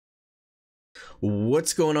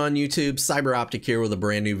What's going on YouTube? CyberOptek here with a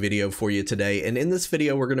brand new video for you today. And in this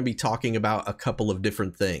video, we're going to be talking about a couple of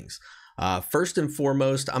different things. First and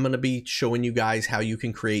foremost, I'm going to be showing you guys how you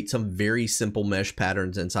can create some very simple mesh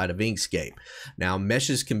patterns inside of Inkscape. Now,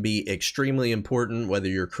 meshes can be extremely important, whether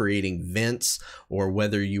you're creating vents or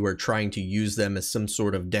whether you are trying to use them as some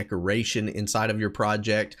sort of decoration inside of your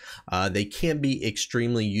project. They can be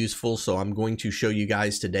extremely useful, so I'm going to show you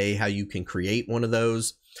guys today how you can create one of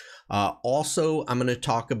those. Also, I'm going to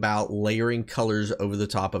talk about layering colors over the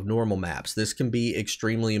top of normal maps. This can be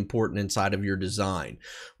extremely important inside of your design.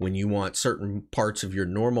 When you want certain parts of your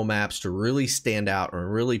normal maps to really stand out or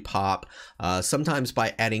really pop, sometimes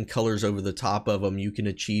by adding colors over the top of them, you can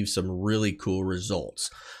achieve some really cool results.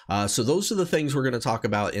 So those are the things we're going to talk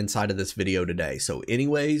about inside of this video today. So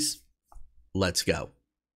anyways, let's go.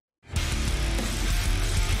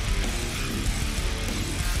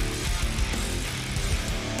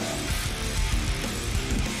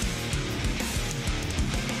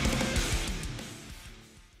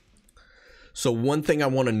 So one thing I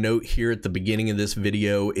want to note here at the beginning of this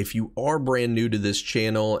video, if you are brand new to this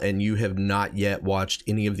channel and you have not yet watched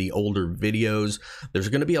any of the older videos, there's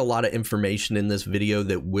going to be a lot of information in this video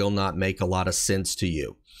that will not make a lot of sense to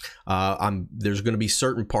you. There's going to be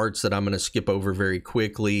certain parts that I'm going to skip over very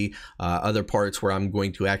quickly, other parts where I'm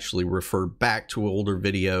going to actually refer back to older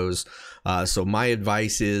videos. So my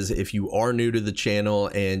advice is, if you are new to the channel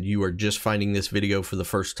and you are just finding this video for the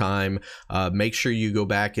first time, make sure you go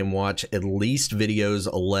back and watch at least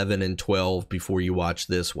videos 11 and 12 before you watch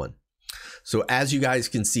this one. So as you guys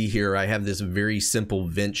can see here, I have this very simple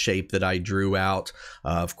vent shape that I drew out.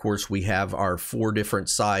 Of course, we have our 4 different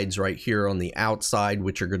sides right here on the outside,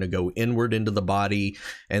 which are going to go inward into the body.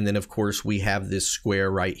 And then, of course, we have this square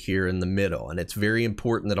right here in the middle. And it's very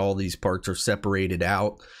important that all these parts are separated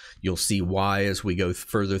out. You'll see why as we go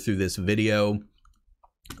further through this video.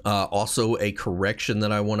 Also, a correction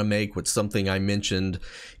that I want to make with something I mentioned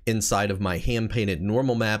inside of my hand-painted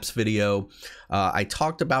normal maps video. I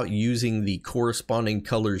talked about using the corresponding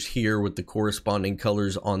colors here with the corresponding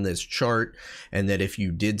colors on this chart, and that if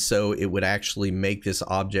you did so, it would actually make this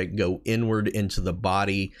object go inward into the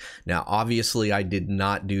body. Now, obviously, I did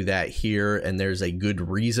not do that here, and there's a good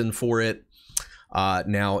reason for it.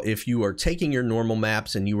 Now, if you are taking your normal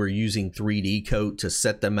maps and you are using 3D Coat to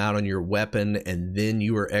set them out on your weapon, and then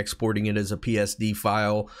you are exporting it as a PSD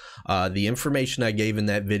file, the information I gave in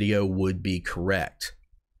that video would be correct.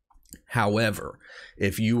 However,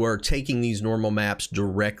 if you are taking these normal maps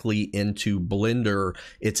directly into Blender,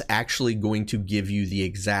 it's actually going to give you the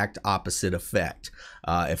exact opposite effect.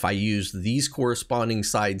 If I use these corresponding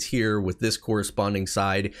sides here with this corresponding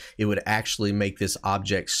side, it would actually make this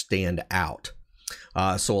object stand out.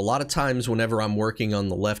 So a lot of times whenever I'm working on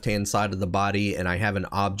the left-hand side of the body and I have an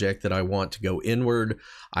object that I want to go inward,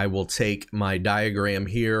 I will take my diagram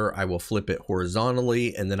here, I will flip it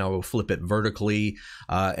horizontally, and then I will flip it vertically.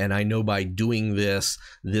 And I know by doing this,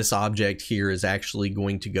 this object here is actually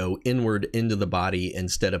going to go inward into the body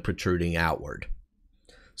instead of protruding outward.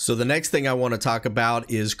 So the next thing I want to talk about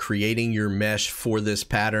is creating your mesh for this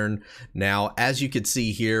pattern. Now, as you can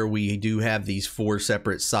see here, we do have these 4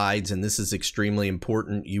 separate sides, and this is extremely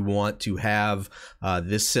important. You want to have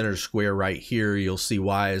this center square right here. You'll see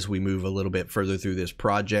why as we move a little bit further through this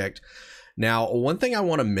project. Now, one thing I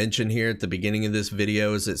want to mention here at the beginning of this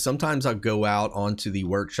video is that sometimes I'll go out onto the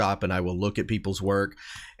workshop and I will look at people's work,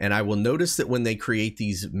 and I will notice that when they create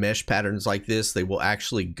these mesh patterns like this, they will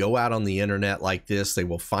actually go out on the internet like this. They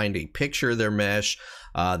will find a picture of their mesh,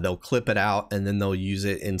 they'll clip it out, and then they'll use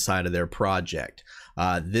it inside of their project.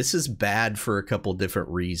 This is bad for a couple different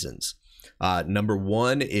reasons. Number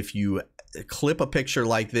one, if you clip a picture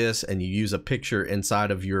like this and you use a picture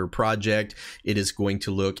inside of your project, it is going to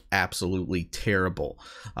look absolutely terrible.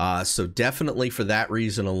 So definitely for that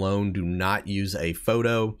reason alone, do not use a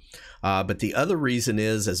photo. But the other reason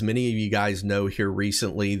is, as many of you guys know, here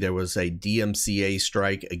recently there was a DMCA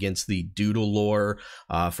strike against the Doodle lore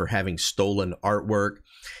for having stolen artwork.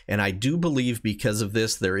 And I do believe because of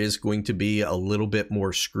this, there is going to be a little bit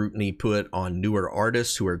more scrutiny put on newer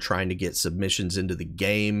artists who are trying to get submissions into the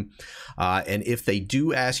game. And if they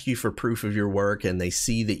do ask you for proof of your work and they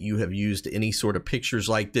see that you have used any sort of pictures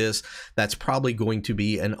like this, that's probably going to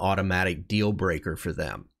be an automatic deal breaker for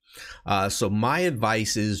them. So my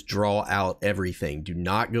advice is draw out everything. Do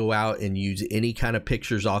not go out and use any kind of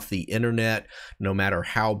pictures off the internet, no matter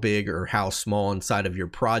how big or how small inside of your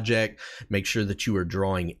project. Make sure that you are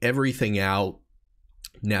drawing everything out.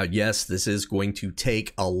 Now, yes, this is going to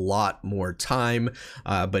take a lot more time,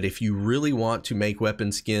 but if you really want to make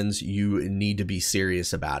weapon skins, you need to be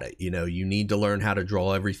serious about it. You know, you need to learn how to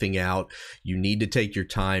draw everything out. You need to take your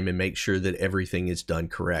time and make sure that everything is done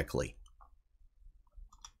correctly.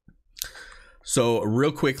 So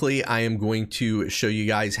real quickly, I am going to show you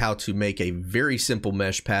guys how to make a very simple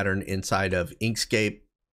mesh pattern inside of Inkscape.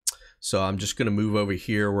 So I'm just going to move over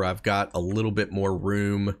here where I've got a little bit more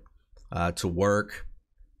room to work.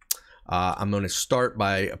 I'm going to start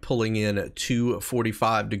by pulling in two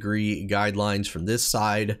 45-degree guidelines from this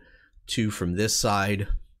side, two from this side.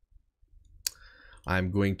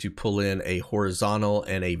 I'm going to pull in a horizontal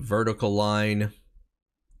and a vertical line.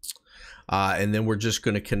 And then we're just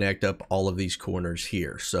going to connect up all of these corners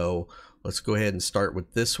here. So let's go ahead and start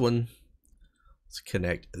with this one. Let's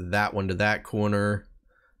connect that one to that corner,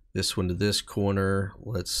 this one to this corner.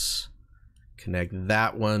 Let's connect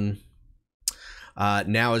that one.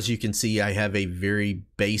 Now, as you can see, I have a very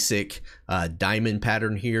basic diamond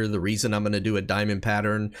pattern here. The reason I'm going to do a diamond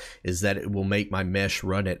pattern is that it will make my mesh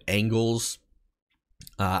run at angles.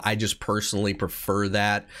 I just personally prefer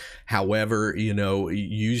that. However, you know,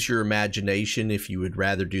 use your imagination if you would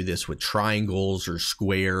rather do this with triangles or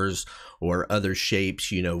squares or other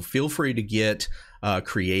shapes. You know, feel free to get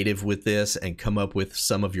creative with this and come up with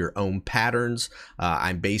some of your own patterns.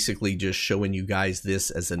 I'm basically just showing you guys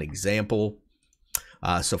this as an example.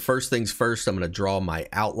 So first things first, I'm going to draw my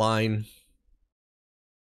outline.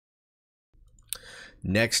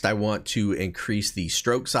 Next, I want to increase the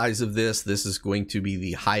stroke size of this. This is going to be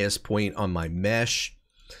the highest point on my mesh.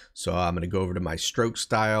 So I'm going to go over to my stroke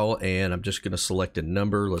style and I'm just going to select a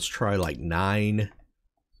number. Let's try like 9.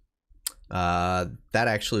 That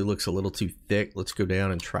actually looks a little too thick. Let's go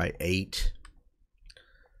down and try 8.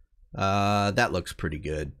 That looks pretty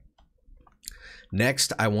good.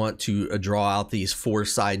 Next, I want to draw out these 4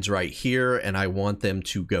 sides right here and I want them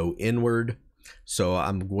to go inward. So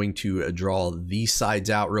I'm going to draw these sides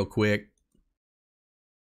out real quick.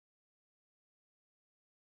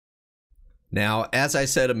 Now, as I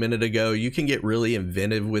said a minute ago, you can get really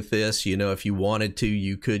inventive with this. You know, if you wanted to,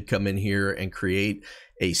 you could come in here and create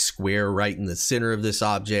a square right in the center of this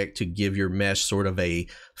object to give your mesh sort of a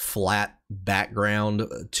flat background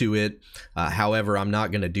to it. However, I'm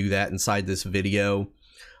not going to do that inside this video.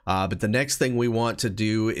 But the next thing we want to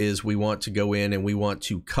do is we want to go in and we want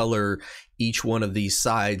to color each one of these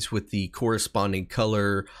sides with the corresponding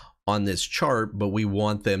color on this chart, but we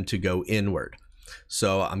want them to go inward.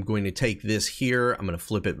 So I'm going to take this here, I'm going to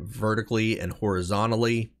flip it vertically and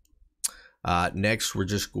horizontally. Next, we're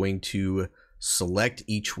just going to select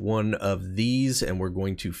each one of these and we're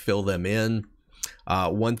going to fill them in.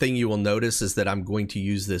 One thing you will notice is that I'm going to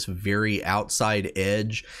use this very outside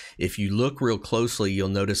edge. If you look real closely, you'll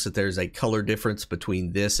notice that there's a color difference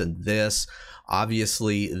between this and this.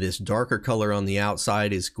 Obviously, this darker color on the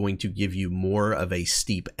outside is going to give you more of a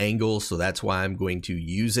steep angle, so that's why I'm going to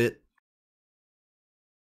use it.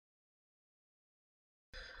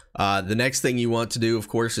 The next thing you want to do, of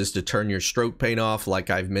course, is to turn your stroke paint off. Like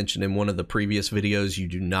I've mentioned in one of the previous videos, you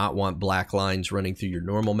do not want black lines running through your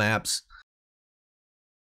normal maps.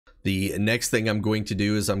 The next thing I'm going to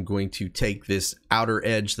do is I'm going to take this outer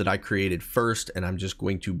edge that I created first and I'm just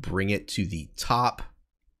going to bring it to the top.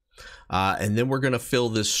 And then we're going to fill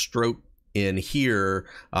this stroke in here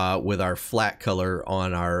with our flat color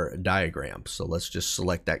on our diagram. So let's just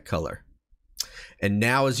select that color. And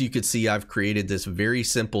now, as you can see, I've created this very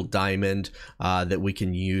simple diamond that we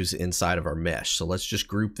can use inside of our mesh. So let's just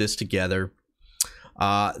group this together.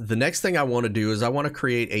 The next thing I want to do is I want to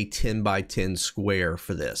create a 10 by 10 square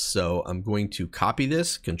for this. So I'm going to copy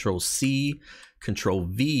this, Control C, Control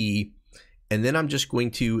V, and then I'm just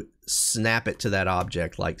going to snap it to that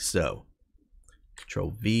object like so.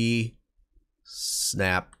 Control V,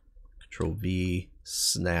 snap, Control V,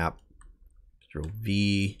 snap, Control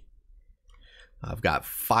V. I've got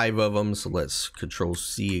 5 of them, so let's Control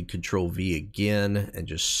C and Control V again and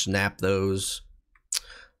just snap those.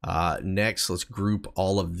 Next, let's group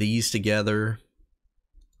all of these together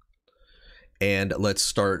and let's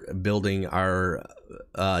start building our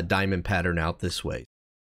diamond pattern out this way.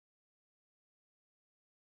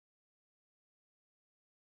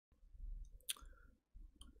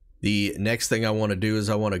 The next thing I want to do is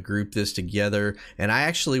I want to group this together, and I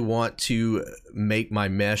actually want to make my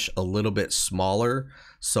mesh a little bit smaller.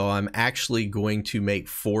 So I'm actually going to make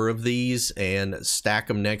 4 of these and stack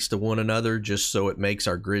them next to one another just so it makes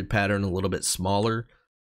our grid pattern a little bit smaller.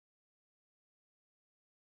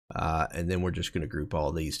 And then we're just going to group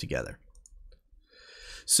all these together.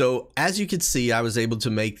 So as you can see, I was able to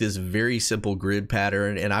make this very simple grid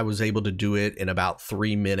pattern, and I was able to do it in about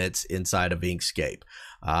 3 minutes inside of Inkscape.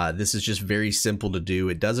 This is just very simple to do.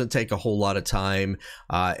 It doesn't take a whole lot of time,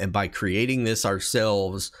 and by creating this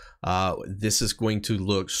ourselves, this is going to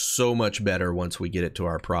look so much better once we get it to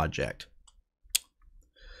our project.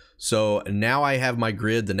 So now I have my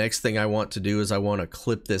grid. The next thing I want to do is I want to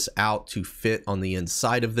clip this out to fit on the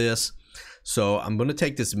inside of this. So I'm going to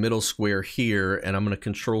take this middle square here, and I'm going to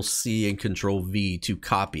Control C and Control V to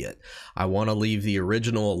copy it. I want to leave the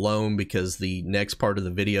original alone because the next part of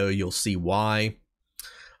the video you'll see why.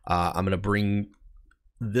 I'm going to bring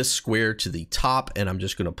this square to the top, and I'm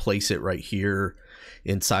just going to place it right here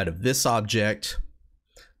inside of this object.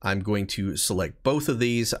 I'm going to select both of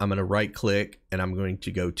these. I'm going to right click, and I'm going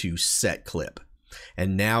to go to Set Clip.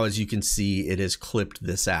 And now, as you can see, it has clipped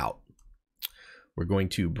this out. We're going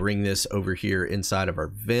to bring this over here inside of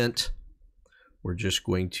our vent. We're just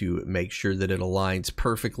going to make sure that it aligns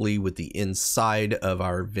perfectly with the inside of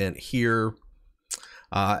our vent here.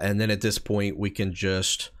 And then at this point, we can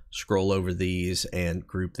just scroll over these and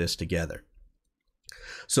group this together.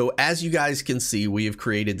 So as you guys can see, we have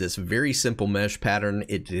created this very simple mesh pattern.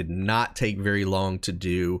 It did not take very long to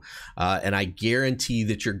do, and I guarantee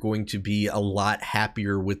that you're going to be a lot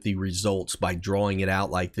happier with the results by drawing it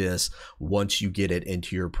out like this once you get it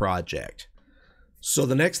into your project. So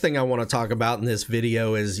the next thing I want to talk about in this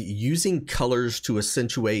video is using colors to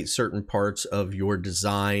accentuate certain parts of your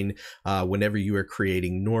design whenever you are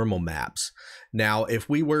creating normal maps. Now, if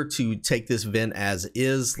we were to take this vent as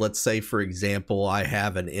is, let's say, for example, I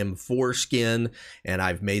have an M4 skin and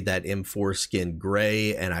I've made that M4 skin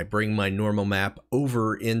gray, and I bring my normal map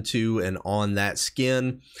over into and on that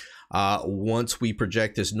skin. Once we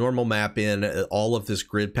project this normal map in, all of this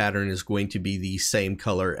grid pattern is going to be the same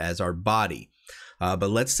color as our body.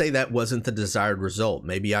 But let's say that wasn't the desired result.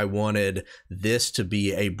 Maybe I wanted this to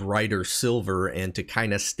be a brighter silver and to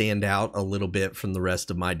kind of stand out a little bit from the rest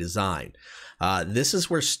of my design. This is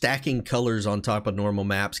where stacking colors on top of normal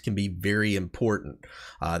maps can be very important.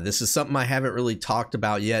 This is something I haven't really talked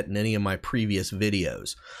about yet in any of my previous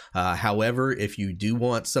videos. However, if you do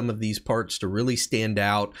want some of these parts to really stand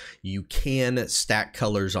out, you can stack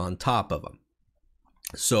colors on top of them.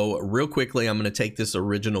 So real quickly, I'm going to take this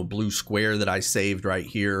original blue square that I saved right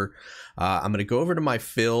here. I'm going to go over to my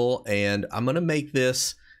fill, and I'm going to make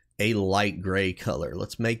this a light gray color.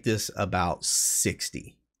 Let's make this about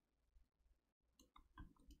 60.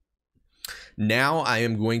 Now I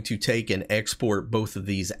am going to take and export both of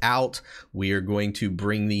these out. We are going to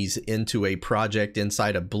bring these into a project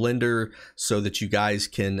inside of Blender so that you guys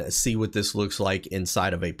can see what this looks like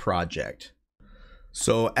inside of a project.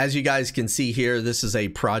 So as you guys can see here, this is a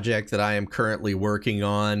project that I am currently working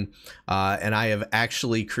on, and I have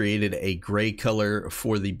actually created a gray color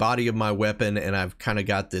for the body of my weapon, and I've kind of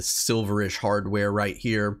got this silverish hardware right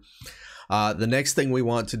here. The next thing we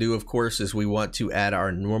want to do, of course, is we want to add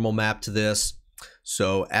our normal map to this.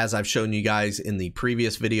 So as I've shown you guys in the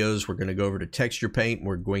previous videos, we're going to go over to texture paint, and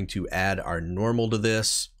we're going to add our normal to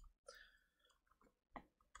this.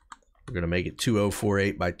 We're going to make it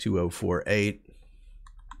 2048 by 2048.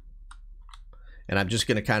 And I'm just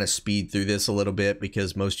going to kind of speed through this a little bit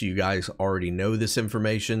because most of you guys already know this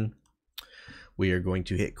information. We are going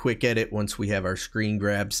to hit quick edit once we have our screen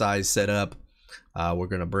grab size set up. We're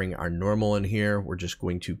going to bring our normal in here. We're just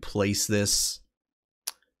going to place this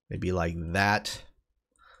maybe like that.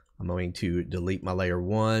 I'm going to delete my layer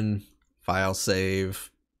 1, file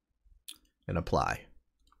save, and apply.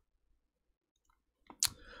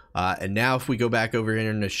 And now if we go back over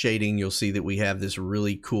here into shading, you'll see that we have this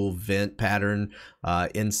really cool vent pattern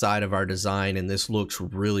inside of our design, and this looks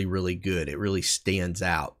really, really good. It really stands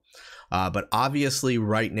out. But obviously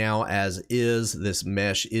right now as is, this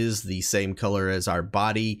mesh is the same color as our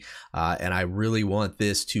body, and I really want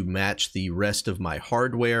this to match the rest of my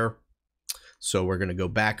hardware. So we're going to go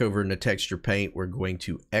back over into texture paint. We're going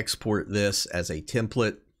to export this as a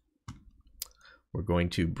template. We're going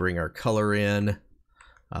to bring our color in.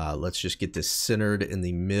 Let's just get this centered in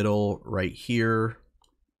the middle right here.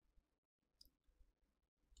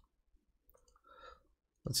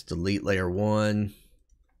 Let's delete layer 1.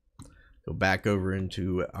 Go back over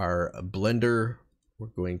into our Blender. We're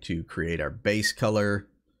going to create our base color.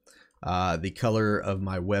 The color of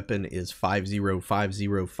my weapon is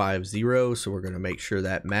 505050, so we're going to make sure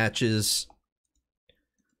that matches.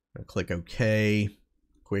 Click OK,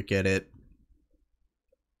 quick edit.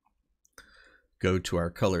 Go to our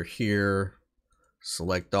color here,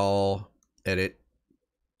 select all, edit,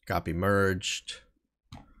 copy merged,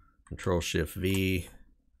 Control Shift V,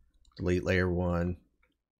 delete layer 1,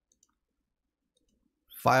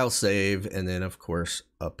 file save, and then of course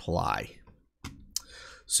apply.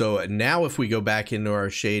 So now if we go back into our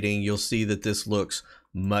shading, you'll see that this looks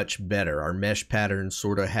much better. Our mesh pattern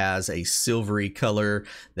sort of has a silvery color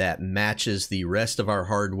that matches the rest of our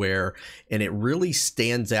hardware, and it really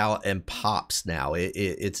stands out and pops now.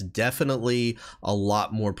 It's definitely a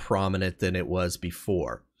lot more prominent than it was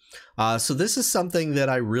before. So this is something that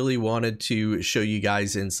I really wanted to show you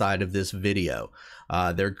guys inside of this video.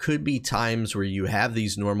 There could be times where you have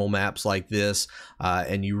these normal maps like this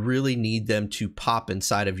and you really need them to pop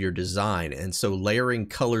inside of your design. And so layering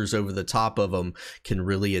colors over the top of them can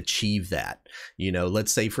really achieve that. You know,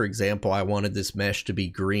 let's say, for example, I wanted this mesh to be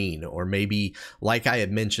green, or maybe like I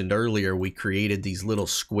had mentioned earlier, we created these little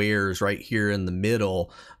squares right here in the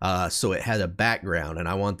middle. So it had a background, and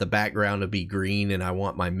I want the background to be green, and I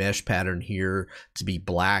want my mesh pattern here to be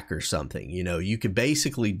black or something. You know, you could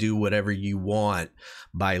basically do whatever you want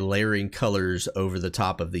by layering colors over the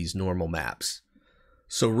top of these normal maps.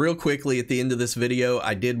 So real quickly at the end of this video,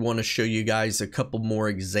 I did want to show you guys a couple more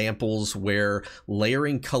examples where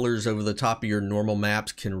layering colors over the top of your normal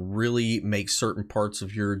maps can really make certain parts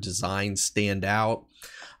of your design stand out.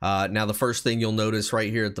 Now the first thing you'll notice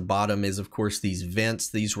right here at the bottom is, of course, these vents.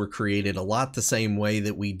 These were created a lot the same way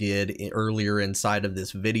that we did earlier inside of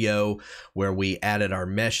this video, where we added our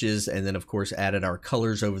meshes and then of course added our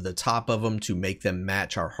colors over the top of them to make them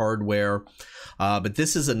match our hardware. But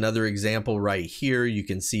this is another example right here. You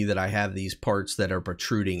can see that I have these parts that are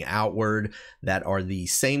protruding outward that are the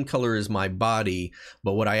same color as my body,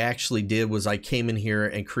 but what I actually did was I came in here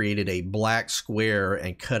and created a black square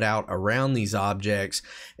and cut out around these objects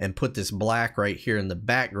and put this black right here in the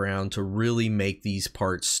background to really make these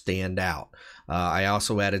parts stand out. I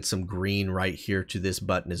also added some green right here to this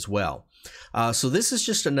button as well. So this is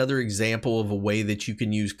just another example of a way that you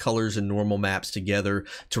can use colors and normal maps together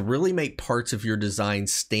to really make parts of your design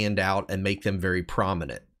stand out and make them very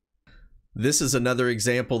prominent. This is another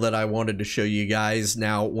example that I wanted to show you guys.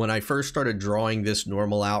 Now, when I first started drawing this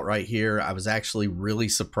normal out right here, I was actually really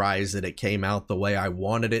surprised that it came out the way I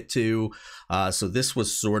wanted it to. So this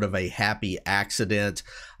was sort of a happy accident.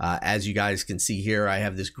 As you guys can see here, I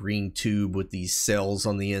have this green tube with these cells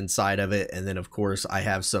on the inside of it. And then of course I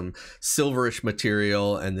have some silverish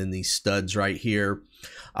material and then these studs right here.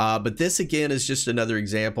 But this again is just another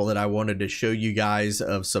example that I wanted to show you guys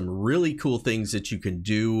of some really cool things that you can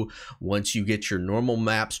do. Once you get your normal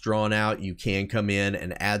maps drawn out, you can come in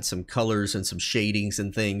and add some colors and some shadings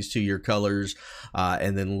and things to your colors,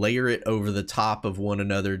 and then layer it over the top of one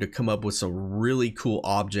another to come up with some really cool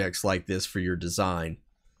objects like this for your design.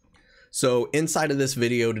 So inside of this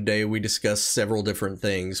video today, we discussed several different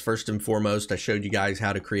things. First and foremost, I showed you guys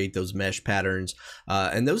how to create those mesh patterns,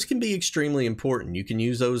 and those can be extremely important. You can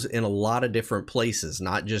use those in a lot of different places,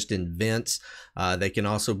 not just in vents. They can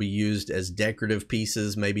also be used as decorative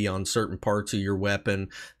pieces, maybe on certain parts of your weapon.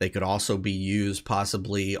 They could also be used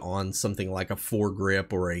possibly on something like a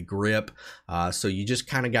foregrip or a grip. So you just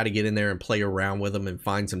kind of got to get in there and play around with them and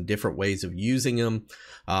find some different ways of using them.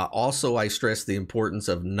 Also, I stress the importance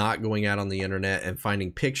of not going out on the internet and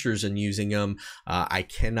finding pictures and using them. I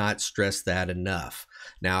cannot stress that enough.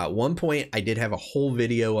 Now, at one point, I did have a whole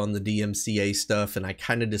video on the DMCA stuff, and I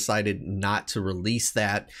kind of decided not to release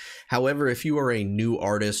that. However, if you are a new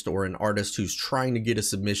artist or an artist who's trying to get a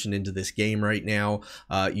submission into this game right now,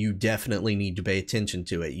 you definitely need to pay attention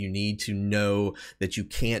to it. You need to know that you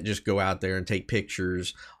can't just go out there and take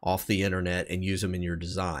pictures off the internet and use them in your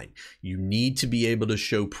design. You need to be able to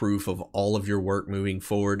show proof of all of your work moving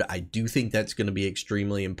forward. I do think that's going to be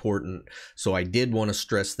extremely important, so I did want to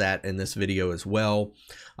stress that in this video as well.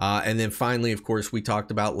 And then finally, of course, we talked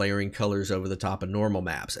about layering colors over the top of normal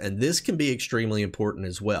maps, and this can be extremely important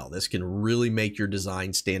as well. This can really make your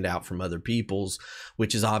design stand out from other people's,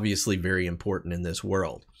 which is obviously very important in this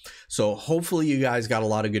world. So hopefully you guys got a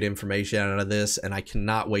lot of good information out of this, and I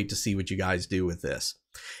cannot wait to see what you guys do with this.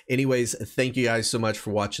 Anyways, thank you guys so much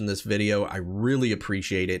for watching this video. I really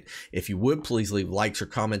appreciate it. If you would, please leave likes or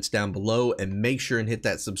comments down below, and make sure and hit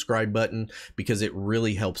that subscribe button because it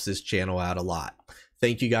really helps this channel out a lot.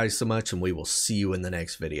 Thank you guys so much, and we will see you in the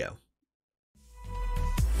next video.